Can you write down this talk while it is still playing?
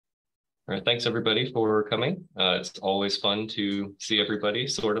All right, thanks everybody for coming. It's always fun to see everybody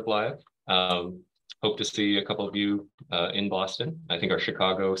sort of live. Hope to see a couple of you in Boston. I think our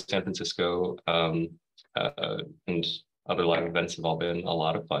Chicago, San Francisco, and other live events have all been a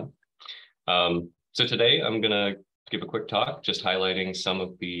lot of fun. So today I'm going to give a quick talk, just highlighting some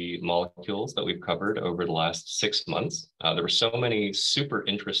of the molecules that we've covered over the last 6 months. There were so many super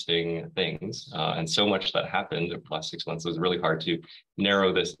interesting things and so much that happened over the last 6 months. It was really hard to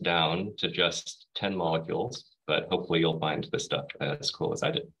narrow this down to just 10 molecules, but hopefully you'll find this stuff as cool as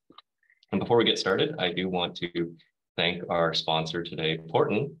I did. And before we get started, I do want to thank our sponsor today,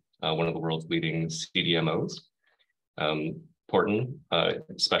 Porton, one of the world's leading CDMOs. Porton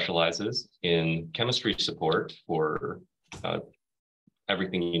specializes in chemistry support for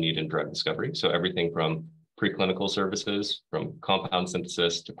everything you need in drug discovery. So everything from preclinical services, from compound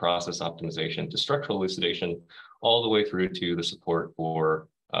synthesis to process optimization to structural elucidation, all the way through to the support for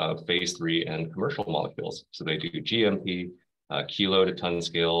phase 3 and commercial molecules. So they do GMP, kilo to ton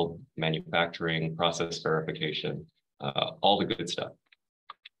scale manufacturing, process verification, all the good stuff.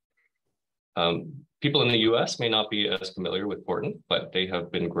 People in the US may not be as familiar with Porton, but they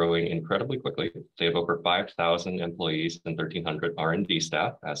have been growing incredibly quickly. They have over 5,000 employees and 1,300 R&D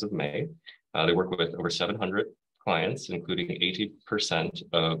staff as of May. They work with over 700 clients, including 80%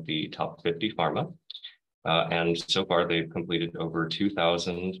 of the top 50 pharma. And so far, they've completed over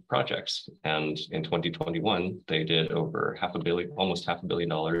 2,000 projects. And in 2021, they did over almost $500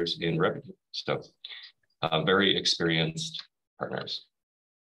 million in revenue. So very experienced partners.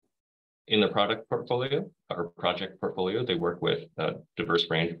 In the product portfolio or project portfolio, they work with a diverse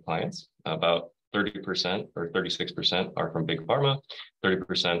range of clients. About 30% or 36% are from big pharma,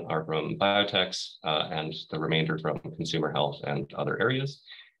 30% are from biotechs, and the remainder from consumer health and other areas.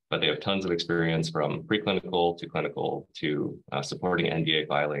 But they have tons of experience from preclinical to clinical to supporting NDA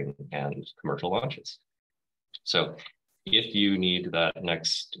filing and commercial launches. So if you need that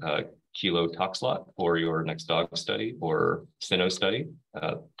next kilo tox lot for your next dog study or cyno study,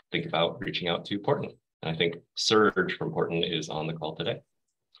 think about reaching out to Porton. And I think Serge from Porton is on the call today.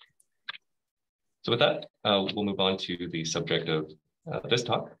 So with that, we'll move on to the subject of this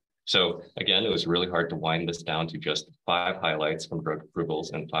talk. So again, it was really hard to wind this down to just 5 highlights from drug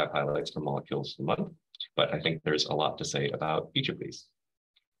approvals and 5 highlights from molecules a month. But I think there's a lot to say about each of these.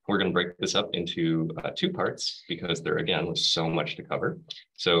 We're going to break this up into 2 parts because there, again, was so much to cover.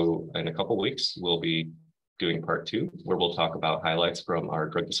 So in a couple of weeks, we'll be doing part 2, where we'll talk about highlights from our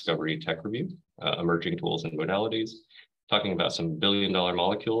drug discovery tech review, emerging tools and modalities, talking about some billion-dollar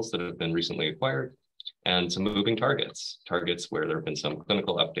molecules that have been recently acquired, and some moving targets where there have been some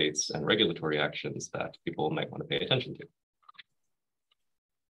clinical updates and regulatory actions that people might want to pay attention to.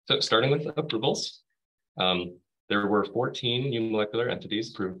 So starting with approvals, there were 14 new molecular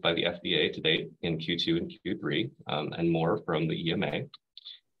entities approved by the FDA to date in Q2 and Q3, and more from the EMA.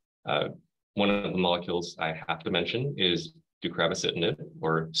 One of the molecules I have to mention is deucravacitinib,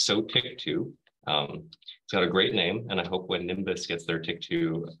 or Sotyktu. It's got a great name, and I hope when Nimbus gets their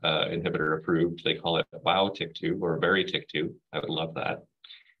TYK2 inhibitor approved, they call it Wow TYK2 or Very TYK2. I would love that.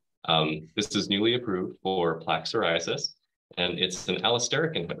 This is newly approved for plaque psoriasis, and it's an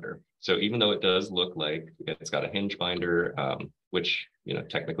allosteric inhibitor. So even though it does look like it's got a hinge binder, which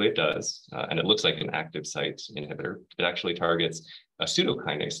technically it does, and it looks like an active site inhibitor, it actually targets a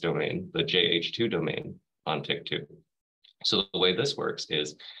pseudokinase domain, the JH2 domain on TYK2. So the way this works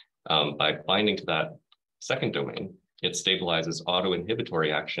is by binding to that second domain, it stabilizes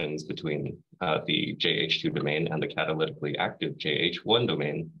autoinhibitory actions between the JH2 domain and the catalytically active JH1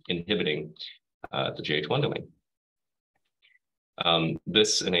 domain, inhibiting the JH1 domain.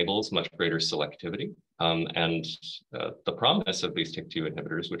 This enables much greater selectivity, and the promise of these TYK2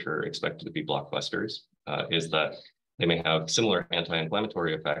 inhibitors, which are expected to be blockbusters, is that they may have similar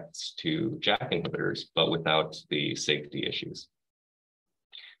anti-inflammatory effects to JAK inhibitors, but without the safety issues.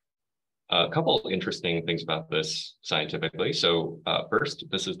 A couple of interesting things about this scientifically. So first,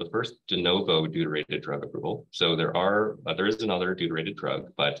 this is the first de novo deuterated drug approval. So there is another deuterated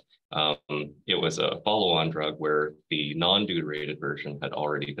drug, but it was a follow-on drug where the non-deuterated version had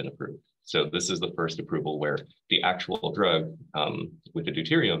already been approved. So this is the first approval where the actual drug with the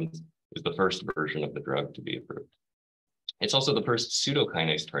deuteriums is the first version of the drug to be approved. It's also the first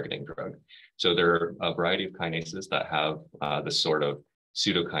pseudokinase targeting drug. So there are a variety of kinases that have this sort of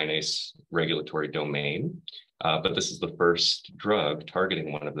pseudokinase regulatory domain, but this is the first drug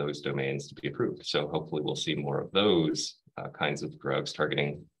targeting one of those domains to be approved. So hopefully we'll see more of those kinds of drugs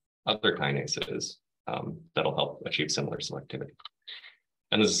targeting other kinases that'll help achieve similar selectivity.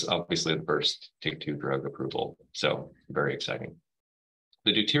 And this is obviously the first TYK2 drug approval, so very exciting.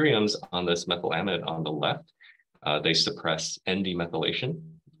 The deuteriums on this methylamide on the left, they suppress N-demethylation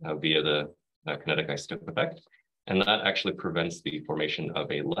via the kinetic isotope effect. And that actually prevents the formation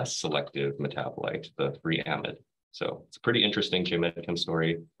of a less selective metabolite, the free amide. So it's a pretty interesting geometchem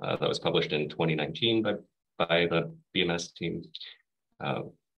story that was published in 2019 by the BMS team.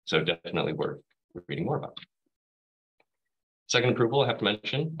 So definitely worth reading more about. Second approval I have to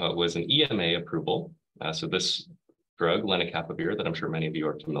mention was an EMA approval. So this drug, lenacapavir, that I'm sure many of you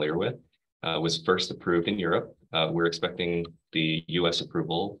are familiar with, was first approved in Europe. We're expecting the US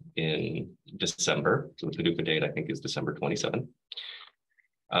approval in December. So the PDUFA date, I think, is December 27th.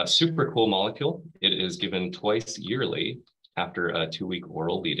 Super cool molecule. It is given twice yearly after a 2-week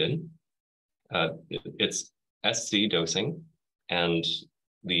oral lead-in. It's SC dosing, and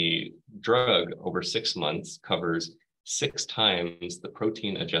the drug over 6 months covers 6 times the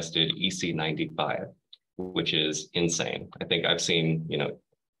protein-adjusted EC95, which is insane. I think I've seen,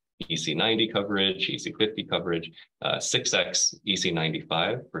 EC90 coverage, EC50 coverage, 6x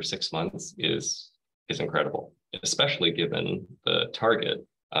EC95 for 6 months is incredible, especially given the target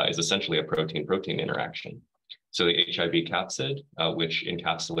is essentially a protein-protein interaction. So the HIV capsid, which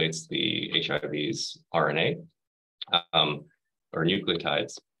encapsulates the HIV's RNA or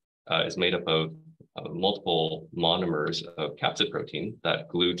nucleotides, is made up of multiple monomers of capsid protein that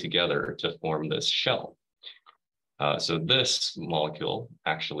glue together to form this shell. So this molecule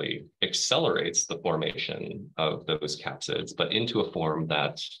actually accelerates the formation of those capsids, but into a form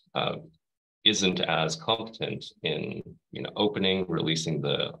that isn't as competent in opening, releasing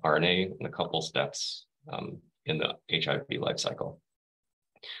the RNA in a couple steps in the HIV life cycle.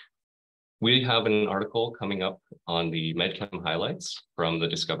 We have an article coming up on the MedChem highlights from the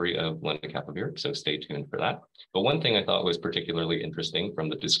discovery of lenacapavir, so stay tuned for that. But one thing I thought was particularly interesting from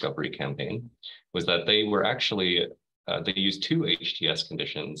the discovery campaign was that they were actually, they used 2 HTS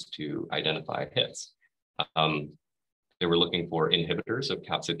conditions to identify hits. They were looking for inhibitors of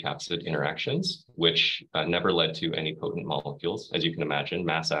capsid-capsid interactions, which never led to any potent molecules. As you can imagine,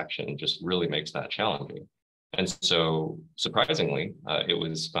 mass action just really makes that challenging. And so, surprisingly, it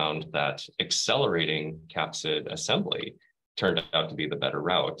was found that accelerating capsid assembly turned out to be the better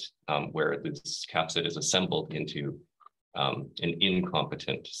route, where this capsid is assembled into an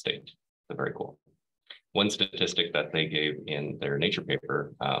incompetent state. So very cool. One statistic that they gave in their Nature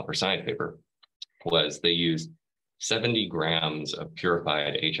paper or Science paper was they used 70 grams of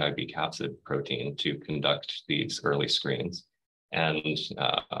purified HIV capsid protein to conduct these early screens. And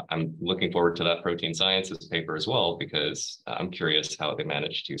I'm looking forward to that protein sciences paper as well, because I'm curious how they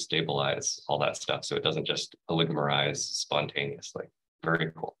managed to stabilize all that stuff so it doesn't just oligomerize spontaneously.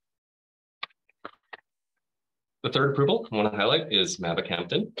 Very cool. The third approval I want to highlight is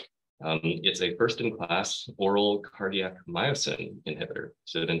mavacamten. It's a first-in-class oral cardiac myosin inhibitor.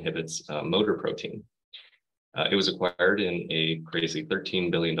 So it inhibits motor protein. It was acquired in a crazy $13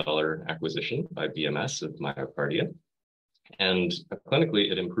 billion acquisition by BMS of myocardia. And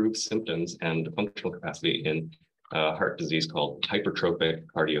clinically, it improves symptoms and functional capacity in heart disease called hypertrophic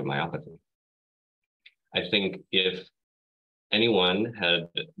cardiomyopathy. I think if anyone had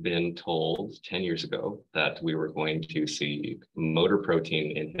been told 10 years ago that we were going to see motor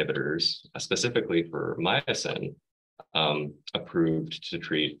protein inhibitors, specifically for myosin, approved to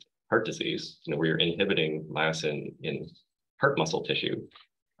treat heart disease, where you're inhibiting myosin in heart muscle tissue,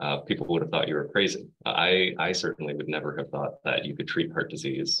 people would have thought you were crazy. I certainly would never have thought that you could treat heart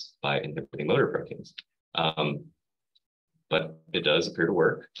disease by inhibiting motor proteins. But it does appear to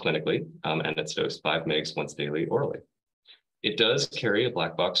work clinically, and it's dosed 5 mg once daily orally. It does carry a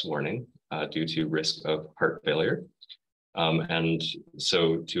black box warning due to risk of heart failure. And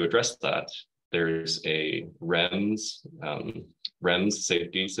so to address that, there's a REMS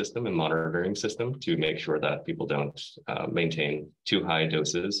safety system and monitoring system to make sure that people don't maintain too high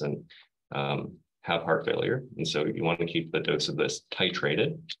doses and have heart failure. And so you want to keep the dose of this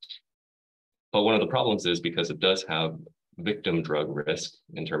titrated. But one of the problems is because it does have victim drug risk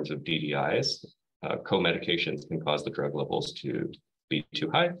in terms of DDIs, co-medications can cause the drug levels to be too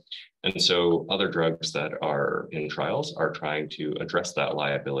high. And so other drugs that are in trials are trying to address that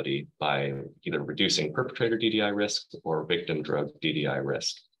liability by either reducing perpetrator DDI risk or victim drug DDI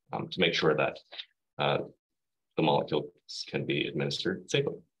risk to make sure that the molecules can be administered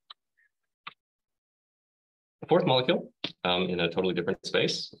safely. The fourth molecule in a totally different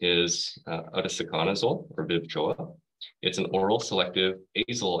space is utaciconazole, or Vivjoa. It's an oral selective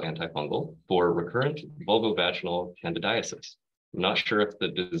azole antifungal for recurrent vulvovaginal candidiasis. I'm not sure if the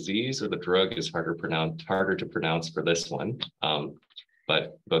disease or the drug is harder to pronounce for this one,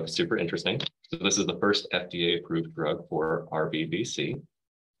 but both super interesting. So this is the first FDA-approved drug for RVVC,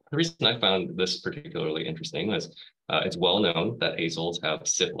 The reason I found this particularly interesting was it's well known that azoles have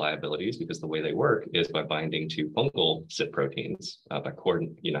CYP liabilities because the way they work is by binding to fungal CYP proteins, by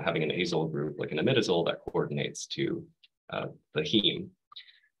having an azole group like an imidazole that coordinates to the heme.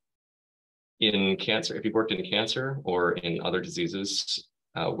 In cancer, if you've worked in cancer or in other diseases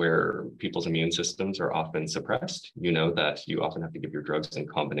where people's immune systems are often suppressed, you know that you often have to give your drugs in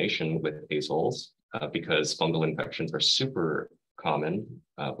combination with azoles because fungal infections are super common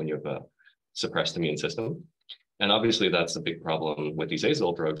when you have a suppressed immune system. And obviously that's a big problem with these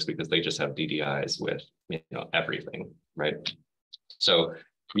azole drugs because they just have DDIs with everything, right? So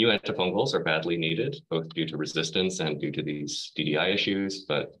new antifungals are badly needed, both due to resistance and due to these DDI issues,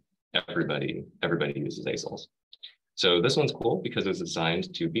 but everybody uses azoles. So this one's cool because it's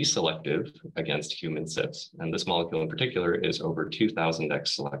designed to be selective against human CYPs. And this molecule in particular is over 2000x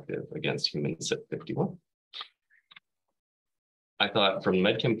selective against human CYP51. I thought from the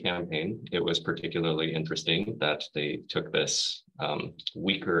MedChem campaign, it was particularly interesting that they took this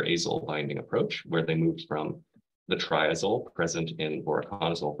weaker azole binding approach where they moved from the triazole present in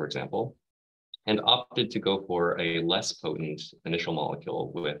voriconazole, for example, and opted to go for a less potent initial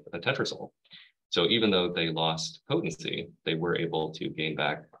molecule with a tetrazole. So even though they lost potency, they were able to gain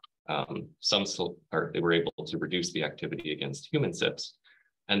back they were able to reduce the activity against human CYPs.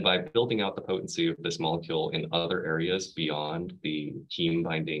 And by building out the potency of this molecule in other areas beyond the heme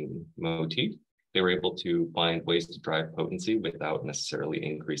binding motif, they were able to find ways to drive potency without necessarily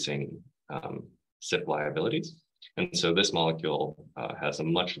increasing CYP liabilities. And so this molecule has a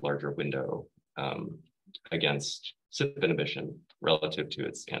much larger window against CYP inhibition relative to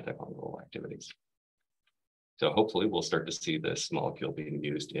its antifungal activities. So hopefully we'll start to see this molecule being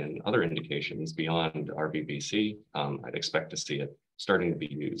used in other indications beyond RVBC. I'd expect to see it starting to be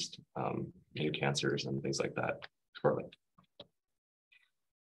used in cancers and things like that shortly.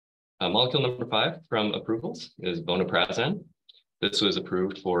 Molecule number 5 from approvals is vonoprazan. This was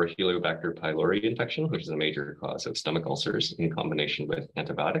approved for Helicobacter pylori infection, which is a major cause of stomach ulcers in combination with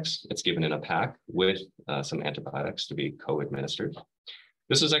antibiotics. It's given in a pack with some antibiotics to be co-administered.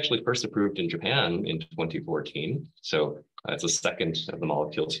 This was actually first approved in Japan in 2014. So it's the second of the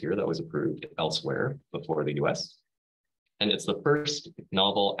molecules here that was approved elsewhere before the US. And it's the first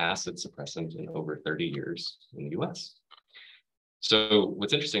novel acid suppressant in over 30 years in the US. So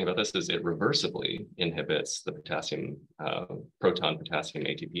what's interesting about this is it reversibly inhibits the potassium, proton potassium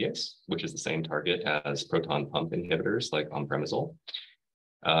ATPase, which is the same target as proton pump inhibitors like omeprazole.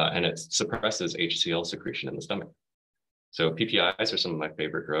 And it suppresses HCl secretion in the stomach. So PPIs are some of my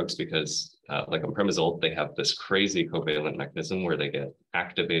favorite drugs because like omeprazole, they have this crazy covalent mechanism where they get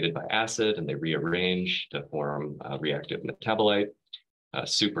activated by acid and they rearrange to form a reactive metabolite.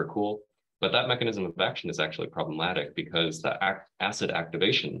 Super cool. But that mechanism of action is actually problematic because the acid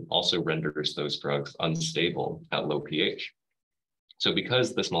activation also renders those drugs unstable at low pH. So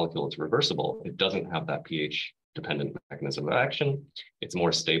because this molecule is reversible, it doesn't have that pH dependent mechanism of action. It's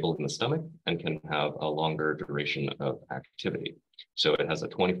more stable in the stomach and can have a longer duration of activity. So it has a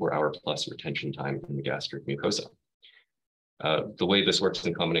 24-hour plus retention time in the gastric mucosa. The way this works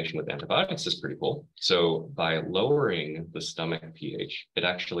in combination with antibiotics is pretty cool. So by lowering the stomach pH, it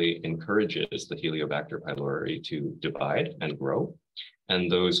actually encourages the Helicobacter pylori to divide and grow. And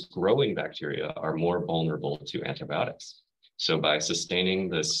those growing bacteria are more vulnerable to antibiotics. So by sustaining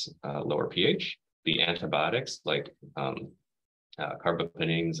this lower pH, the antibiotics like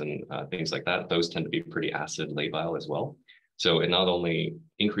carbapenems and things like that, those tend to be pretty acid labile as well. So it not only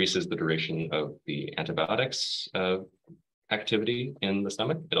increases the duration of the antibiotics activity in the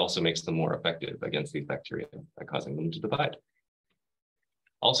stomach, it also makes them more effective against these bacteria by causing them to divide.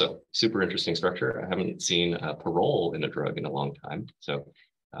 Also, super interesting structure. I haven't seen parole in a drug in a long time. So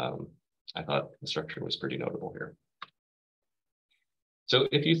I thought the structure was pretty notable here. So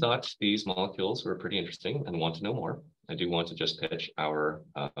if you thought these molecules were pretty interesting and want to know more, I do want to just pitch our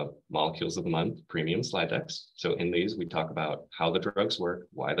Molecules of the Month premium slide decks. So in these, we talk about how the drugs work,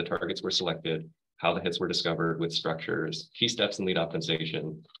 why the targets were selected, how the hits were discovered with structures, key steps in lead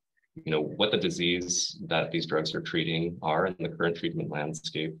optimization, what the disease that these drugs are treating are in the current treatment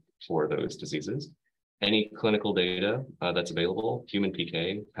landscape for those diseases, any clinical data that's available, human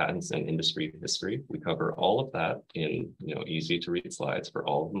PK, patents, and industry history. We cover all of that in easy to read slides for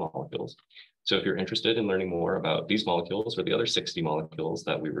all of the molecules. So if you're interested in learning more about these molecules or the other 60 molecules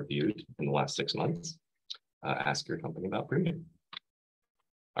that we reviewed in the last 6 months, ask your company about premium.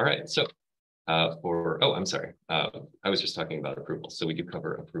 All right, so I'm sorry. I was just talking about approvals. So we do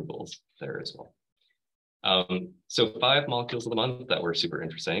cover approvals there as well. So 5 molecules of the month that were super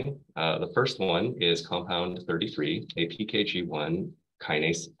interesting. The first one is compound 33, a PKG1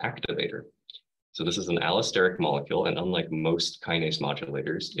 kinase activator. So this is an allosteric molecule, and unlike most kinase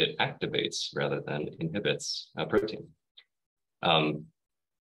modulators, it activates rather than inhibits a protein.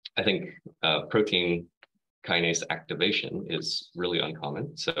 I think protein kinase activation is really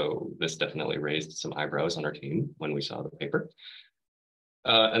uncommon. So this definitely raised some eyebrows on our team when we saw the paper.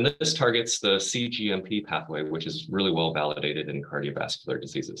 And this targets the cGMP pathway, which is really well validated in cardiovascular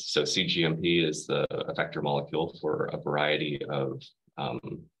diseases. So cGMP is the effector molecule for a variety of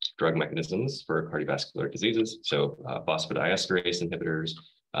drug mechanisms for cardiovascular diseases. So phosphodiesterase inhibitors,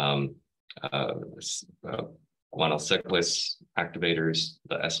 guanylyl cyclase activators,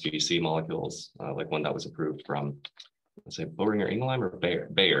 the SGC molecules, like one that was approved from, let's say, Boehringer Ingelheim or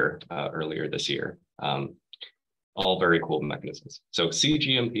Bayer earlier this year. All very cool mechanisms. So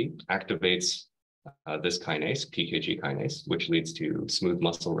cGMP activates this kinase, PKG kinase, which leads to smooth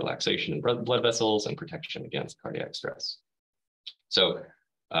muscle relaxation in blood vessels and protection against cardiac stress. So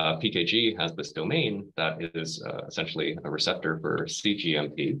PKG has this domain that is essentially a receptor for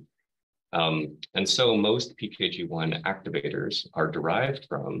cGMP. And so most PKG1 activators are derived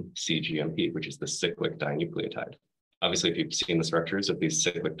from cGMP, which is the cyclic dinucleotide. Obviously, if you've seen the structures of these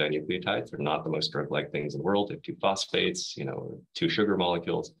cyclic dinucleotides, they're not the most drug-like things in the world. They have two phosphates, two sugar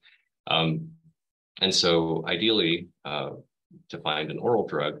molecules. And so ideally, to find an oral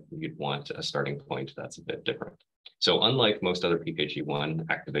drug, you'd want a starting point that's a bit different. So unlike most other PKG1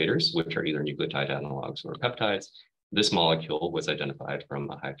 activators, which are either nucleotide analogs or peptides, this molecule was identified from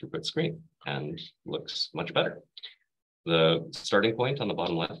a high throughput screen and looks much better. The starting point on the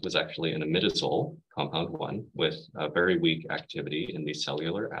bottom left was actually an imidazole, compound 1, with a very weak activity in these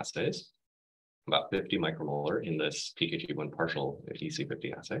cellular assays, about 50 micromolar in this PKG1 partial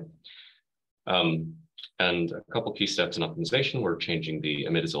EC50 assay. And a couple key steps in optimization were changing the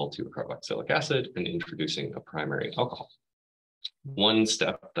imidazole to carboxylic acid and introducing a primary alcohol. One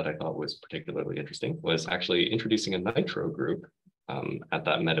step that I thought was particularly interesting was actually introducing a nitro group at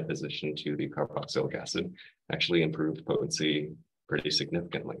that meta position to the carboxylic acid, actually improved potency pretty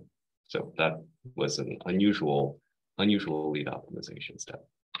significantly. So that was an unusual lead optimization step.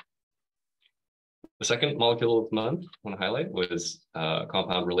 The second molecule of the month I want to highlight was a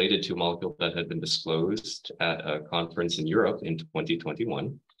compound related to a molecule that had been disclosed at a conference in Europe in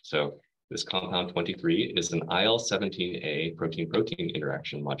 2021. So this compound 23 is an IL-17A protein-protein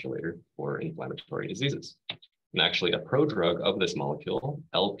interaction modulator for inflammatory diseases. And actually a prodrug of this molecule,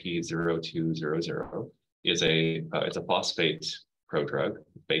 LP0200, is it's a phosphate prodrug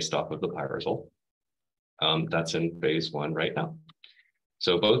based off of the pyrazole. That's in phase 1 right now.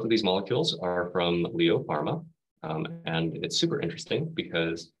 So both of these molecules are from Leo Pharma, and it's super interesting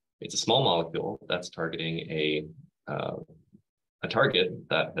because it's a small molecule that's targeting a target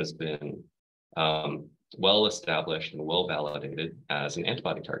that has been well established and well validated as an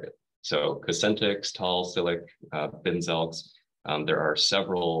antibody target. So Cosentyx, Talsilic, Bimzelx, there are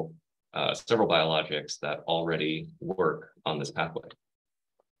several biologics that already work on this pathway.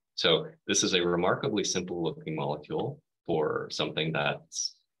 So this is a remarkably simple looking molecule for something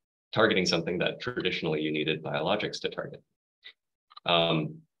that's targeting something that traditionally you needed biologics to target.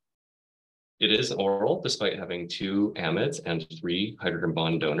 It is oral, despite having 2 amides and 3 hydrogen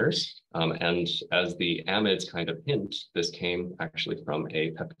bond donors. And as the amides kind of hint, this came actually from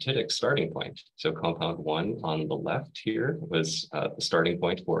a peptidic starting point. So compound 1 on the left here was the starting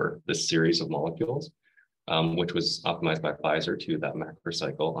point for this series of molecules, which was optimized by Pfizer to that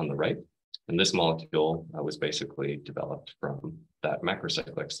macrocycle on the right. And this molecule was basically developed from that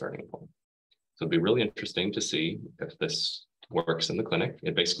macrocyclic starting point. So it'd be really interesting to see if this works in the clinic.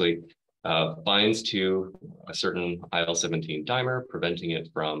 It basically binds to a certain IL-17 dimer, preventing it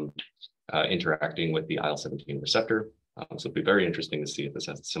from interacting with the IL-17 receptor. So it'd be very interesting to see if this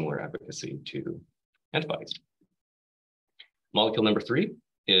has similar efficacy to antibodies. Molecule number 3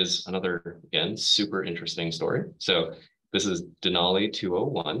 is another, again, super interesting story. So this is Denali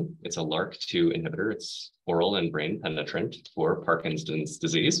 201. It's a LRRK2 inhibitor. It's oral and brain penetrant for Parkinson's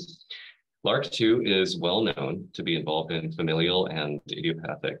disease. LRRK2 is well known to be involved in familial and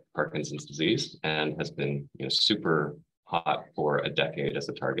idiopathic Parkinson's disease and has been super hot for a decade as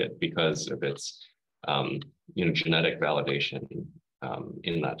a target because of its genetic validation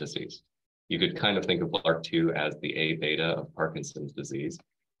in that disease. You could kind of think of LRRK2 as the A beta of Parkinson's disease.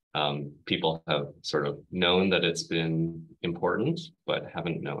 People have sort of known that it's been important, but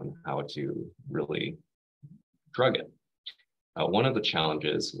haven't known how to really drug it. One of the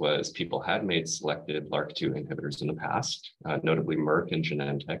challenges was people had made selected LRRK2 inhibitors in the past, notably Merck and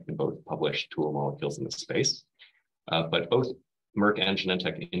Genentech, and both published tool molecules in the space. But both Merck and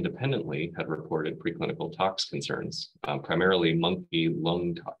Genentech independently had reported preclinical tox concerns, primarily monkey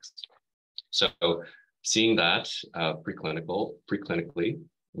lung tox. So seeing that preclinically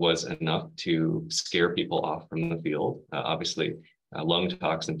was enough to scare people off from the field. Obviously, lung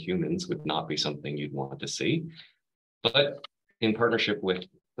tox in humans would not be something you'd want to see. But in partnership with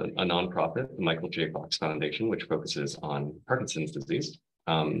a nonprofit, the Michael J. Fox Foundation, which focuses on Parkinson's disease,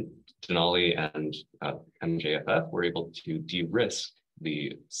 Denali and MJFF were able to de-risk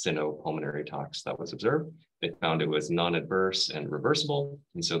the cyno-pulmonary tox that was observed. They found it was non-adverse and reversible,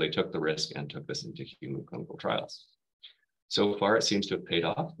 and so they took the risk and took this into human clinical trials. So far, it seems to have paid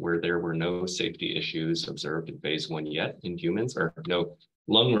off, where there were no safety issues observed in phase 1 yet in humans, or no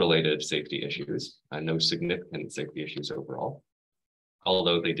lung-related safety issues, no significant safety issues overall,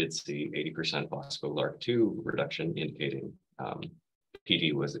 although they did see 80% phospho-LRRK2 reduction, indicating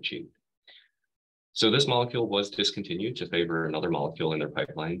PD was achieved. So this molecule was discontinued to favor another molecule in their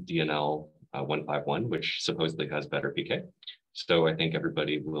pipeline, DNL 151, which supposedly has better PK. So I think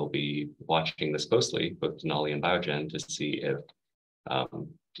everybody will be watching this closely, both Denali and Biogen, to see if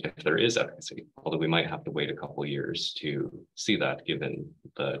there is efficacy, although we might have to wait a couple of years to see that given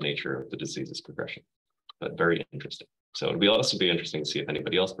the nature of the disease's progression, but very interesting. So it'll also be interesting to see if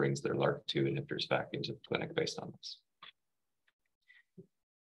anybody else brings their LRRK2 inhibitors back into the clinic based on this.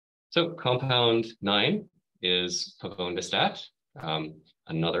 So compound 9 is pavondistat,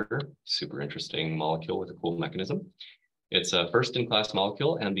 another super interesting molecule with a cool mechanism. It's a first-in-class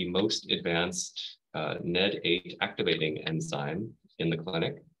molecule and the most advanced NED8 activating enzyme in the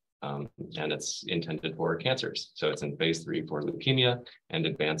clinic, and it's intended for cancers. So it's in phase 3 for leukemia and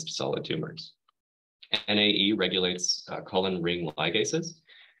advanced solid tumors. NAE regulates colon ring ligases,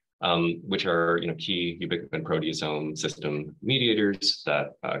 which are key ubiquitin proteasome system mediators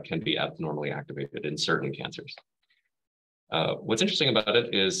that can be abnormally activated in certain cancers. What's interesting about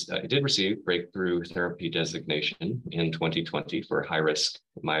it is it did receive breakthrough therapy designation in 2020 for high-risk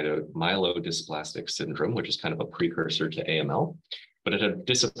myelodysplastic syndrome, which is kind of a precursor to AML, but it had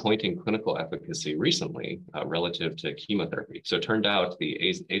disappointing clinical efficacy recently relative to chemotherapy. So it turned out the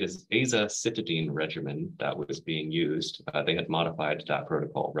azacitidine regimen that was being used, they had modified that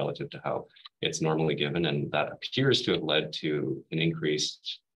protocol relative to how it's normally given, and that appears to have led to an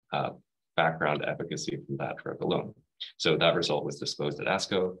increased background efficacy from that drug alone. So that result was disclosed at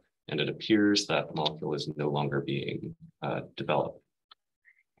ASCO, and it appears that the molecule is no longer being developed.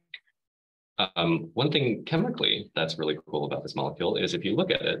 One thing chemically that's really cool about this molecule is if you look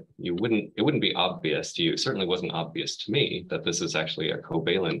at it, it wouldn't be obvious to you, certainly wasn't obvious to me, that this is actually a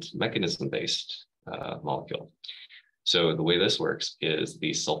covalent mechanism-based molecule. So the way this works is the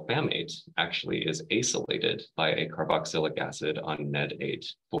sulfamate actually is acylated by a carboxylic acid on NED8,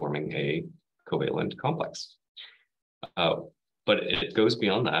 forming a covalent complex. But it goes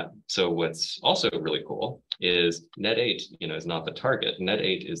beyond that. So what's also really cool is NED8, is not the target.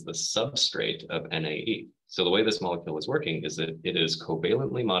 NED8 is the substrate of NAE. So the way this molecule is working is that it is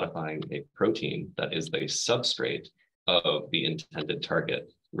covalently modifying a protein that is the substrate of the intended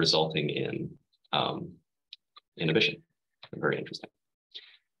target, resulting in inhibition. Very interesting.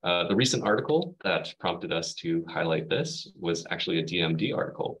 The recent article that prompted us to highlight this was actually a DMD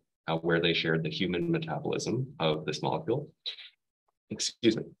article where they shared the human metabolism of this molecule.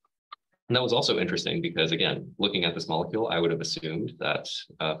 Excuse me. And that was also interesting because, again, looking at this molecule, I would have assumed that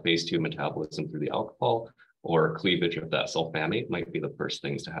phase 2 metabolism through the alcohol or cleavage of that sulfamate might be the first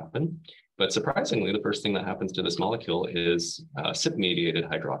things to happen. But surprisingly, the first thing that happens to this molecule is CYP-mediated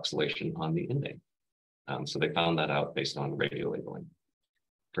hydroxylation on the indane. So they found that out based on radiolabeling.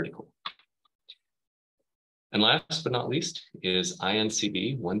 Pretty cool. And last but not least is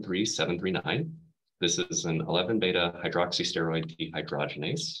INCB 13739. This is an 11-beta hydroxysteroid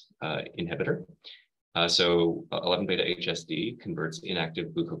dehydrogenase inhibitor. So 11-beta HSD converts inactive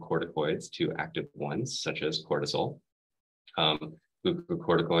glucocorticoids to active ones, such as cortisol.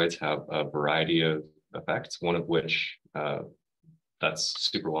 Glucocorticoids have a variety of effects, one of which that's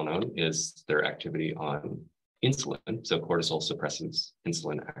super well known is their activity on insulin. So cortisol suppresses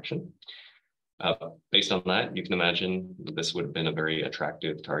insulin action. Based on that, you can imagine this would have been a very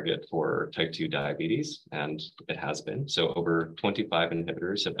attractive target for type 2 diabetes, and it has been. So over 25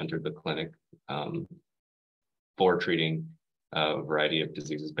 inhibitors have entered the clinic for treating a variety of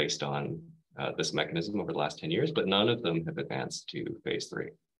diseases based on this mechanism over the last 10 years, but none of them have advanced to phase 3.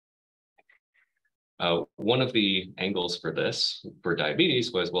 One of the angles for this, for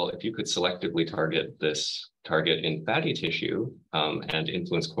diabetes, was, well, if you could selectively target this target in fatty tissue and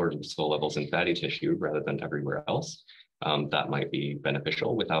influence cortisol levels in fatty tissue rather than everywhere else, that might be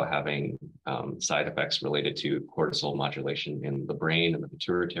beneficial without having side effects related to cortisol modulation in the brain and the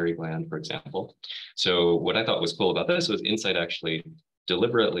pituitary gland, for example. So what I thought was cool about this was Insight actually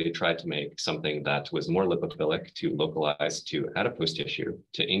deliberately tried to make something that was more lipophilic to localize to adipose tissue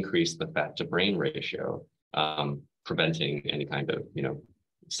to increase the fat to brain ratio, preventing any kind of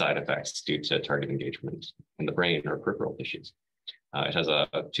side effects due to target engagement in the brain or peripheral tissues. It has a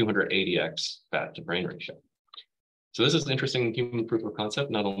 280x fat to brain ratio. So this is an interesting human proof of concept,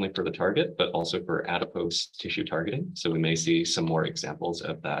 not only for the target, but also for adipose tissue targeting. So we may see some more examples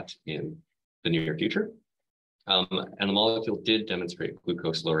of that in the near future. And the molecule did demonstrate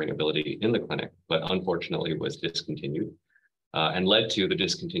glucose lowering ability in the clinic, but unfortunately was discontinued and led to the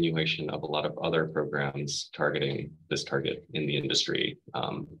discontinuation of a lot of other programs targeting this target in the industry,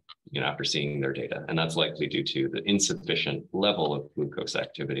 after seeing their data. And that's likely due to the insufficient level of glucose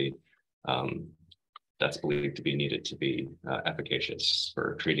activity that's believed to be needed to be efficacious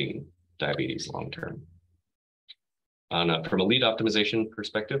for treating diabetes long-term. From a lead optimization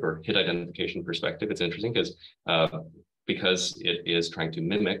perspective or hit identification perspective, it's interesting because it is trying to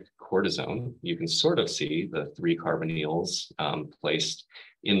mimic cortisone, you can sort of see the 3 carbonyls placed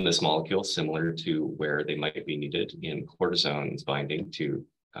in this molecule, similar to where they might be needed in cortisone's binding to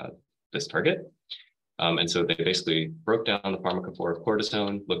this target. And so they basically broke down the pharmacophore of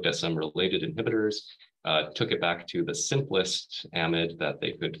cortisone, looked at some related inhibitors, took it back to the simplest amide that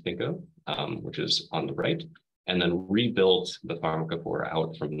they could think of, which is on the right, and then rebuilt the pharmacophore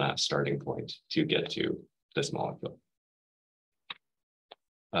out from that starting point to get to this molecule.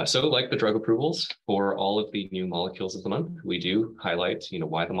 So like the drug approvals for all of the new molecules of the month, we do highlight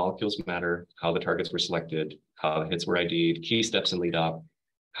why the molecules matter, how the targets were selected, how the hits were ID'd, key steps in lead op,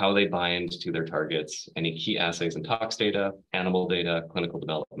 how they bind to their targets, any key assays and tox data, animal data, clinical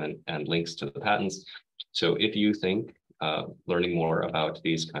development, and links to the patents. So if you think learning more about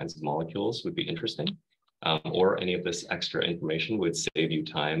these kinds of molecules would be interesting, or any of this extra information would save you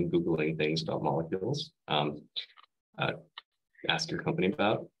time Googling things about molecules, ask your company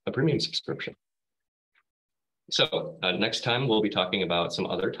about a premium subscription. So next time we'll be talking about some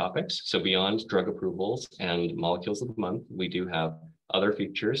other topics. So beyond drug approvals and molecules of the month, we do have other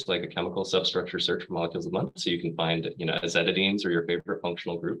features like a chemical substructure search for molecules of the month. So you can find, azetidines or your favorite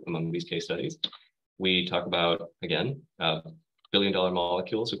functional group among these case studies. We talk about, again, billion-dollar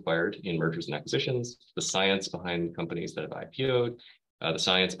molecules acquired in mergers and acquisitions, the science behind companies that have IPO'd, the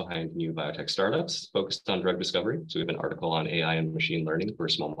science behind new biotech startups focused on drug discovery. So we have an article on AI and machine learning for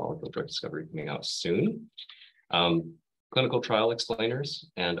small molecule drug discovery coming out soon. Clinical trial explainers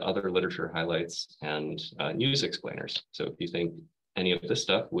and other literature highlights and news explainers. So if you think any of this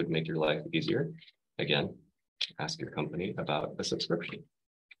stuff would make your life easier, again, ask your company about a subscription.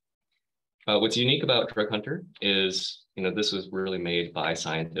 What's unique about Drug Hunter is, this was really made by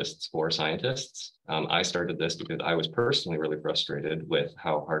scientists for scientists. I started this because I was personally really frustrated with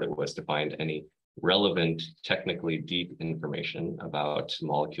how hard it was to find any relevant, technically deep information about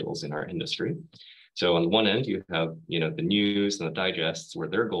molecules in our industry. So on one end, you have, the news and the digests where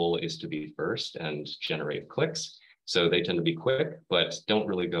their goal is to be first and generate clicks. So they tend to be quick, but don't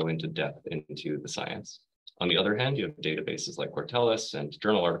really go into depth into the science. On the other hand, you have databases like Cortellis and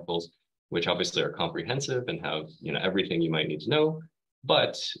journal articles, which obviously are comprehensive and have, everything you might need to know.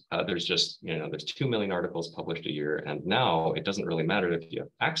 But there's just, there's 2 million articles published a year. And now it doesn't really matter if you have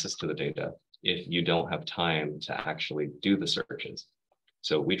access to the data if you don't have time to actually do the searches.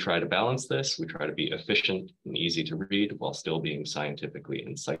 So we try to balance this. We try to be efficient and easy to read while still being scientifically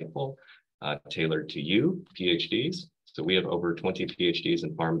insightful, tailored to you, PhDs. So we have over 20 PhDs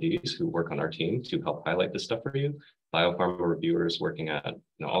and PharmDs who work on our team to help highlight this stuff for you. Biopharma reviewers working at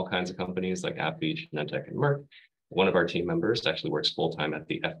all kinds of companies like AbbVie, Genentech, and Merck. One of our team members actually works full-time at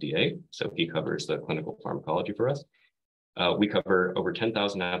the FDA, so he covers the clinical pharmacology for us. We cover over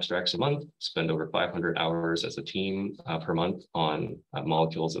 10,000 abstracts a month, spend over 500 hours as a team per month on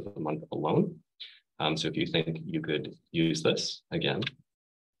molecules of the month alone. So if you think you could use this, again,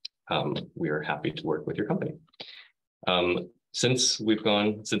 we are happy to work with your company. Since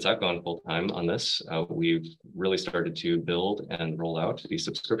I've gone full-time on this, we've really started to build and roll out the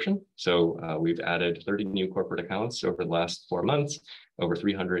subscription. So we've added 30 new corporate accounts over the last 4 months, over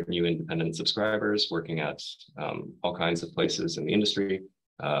 300 new independent subscribers working at all kinds of places in the industry,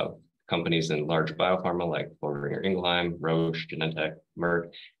 companies in large biopharma like Boehringer Ingelheim, Roche, Genentech, Merck.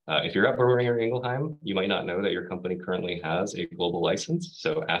 If you're at Boehringer Ingelheim, you might not know that your company currently has a global license.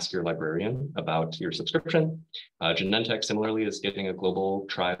 So ask your librarian about your subscription. Genentech similarly is getting a global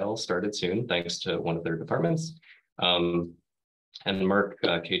trial started soon, thanks to one of their departments. And Merck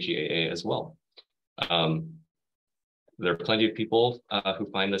KGaA as well. there are plenty of people who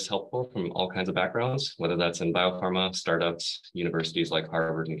find this helpful from all kinds of backgrounds, whether that's in biopharma, startups, universities like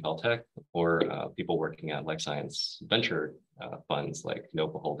Harvard and Caltech, or people working at life science venture funds like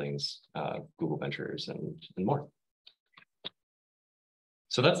Nova Holdings, Google Ventures, and more.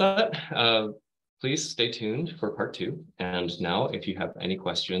 So that's that. Please stay tuned for part 2. And now, if you have any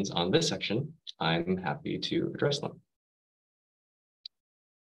questions on this section, I'm happy to address them.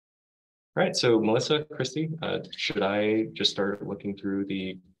 All right, so Melissa, Christy, should I just start looking through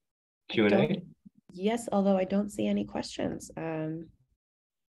the Q&A? Yes, although I don't see any questions.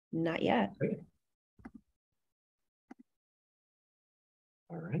 Not yet. Okay.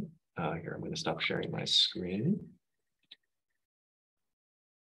 All right, here, I'm going to stop sharing my screen.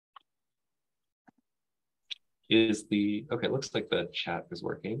 Okay, it looks like the chat is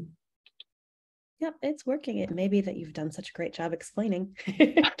working. Yep, it's working. It may be that you've done such a great job explaining.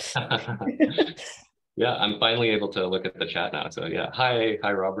 Yeah, I'm finally able to look at the chat now. So yeah, hi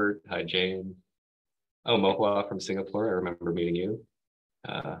Robert, hi Jane. Oh, Mohua from Singapore, I remember meeting you.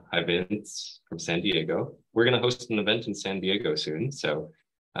 Hi Vince from San Diego. We're going to host an event in San Diego soon, so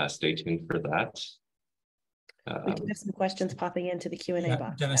stay tuned for that. We do have some questions popping into the Q&A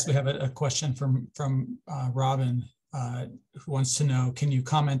box. Dennis, we have a question from Robin who wants to know, can you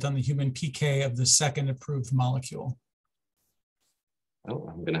comment on the human PK of the second approved molecule? Oh,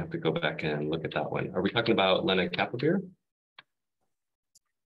 I'm going to have to go back and look at that one. Are we talking about lenacapavir?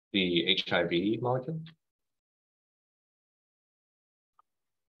 The HIV molecule?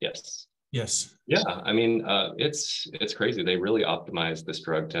 Yes. Yes. Yeah, I mean, it's crazy. They really optimized this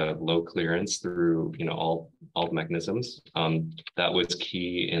drug to have low clearance through, all the mechanisms. That was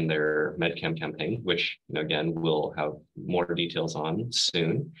key in their MedChem campaign, which, again, we'll have more details on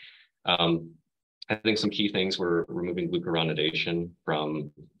soon. I think some key things were removing glucuronidation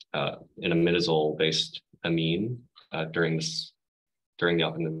from an imidazole-based amine during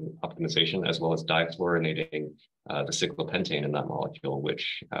the optimization, as well as difluorinating the cyclopentane in that molecule,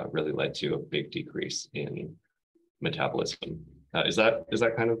 which really led to a big decrease in metabolism. Is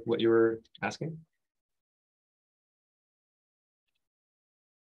that kind of what you were asking?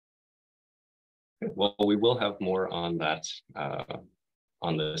 Okay, well, we will have more on that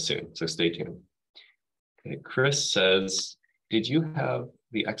on this soon, so stay tuned. Okay, Chris says, did you have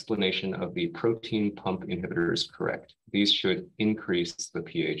the explanation of the protein pump inhibitors correct? These should increase the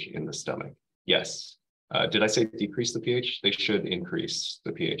pH in the stomach. Yes. Did I say decrease the pH? They should increase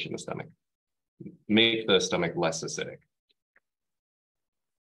the pH in the stomach. Make the stomach less acidic.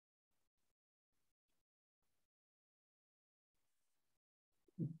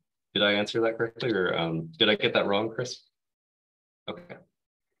 Did I answer that correctly, or did I get that wrong, Chris? Okay.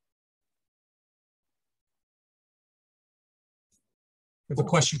 We have a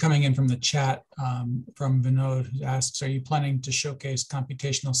question coming in from the chat from Vinod, who asks, are you planning to showcase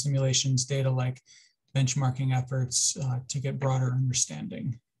computational simulations data like benchmarking efforts to get broader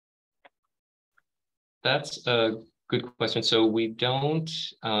understanding? That's a good question. So we don't,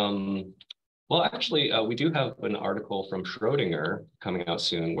 well, actually, we do have an article from Schrodinger coming out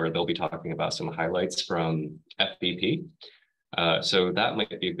soon where they'll be talking about some highlights from FBP. So that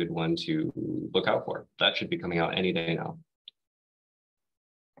might be a good one to look out for. That should be coming out any day now.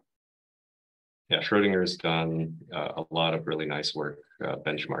 Yeah, Schrodinger's done a lot of really nice work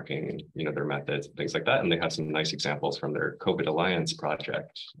benchmarking, their methods and things like that. And they have some nice examples from their COVID Alliance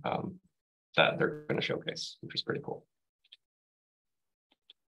project that they're going to showcase, which is pretty cool.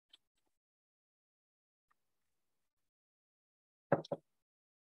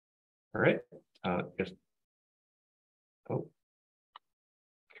 All right.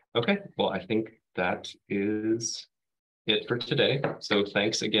 Okay, well, I think that is it for today. So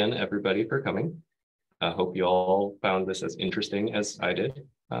thanks again, everybody, for coming. I hope you all found this as interesting as I did.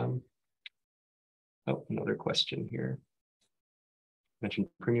 Oh, another question here. Mentioned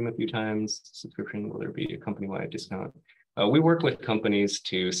premium a few times, subscription, will there be a company-wide discount? We work with companies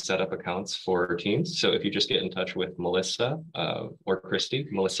to set up accounts for teams. So if you just get in touch with Melissa or Christy,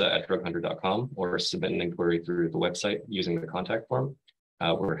 melissa@drughunter.com, or submit an inquiry through the website using the contact form,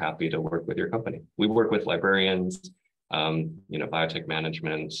 we're happy to work with your company. We work with librarians, biotech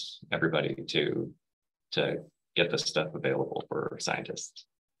management, everybody to get this stuff available for scientists.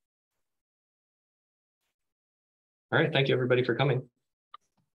 All right, thank you everybody for coming.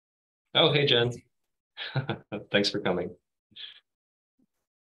 Oh, hey, Jen. Thanks for coming.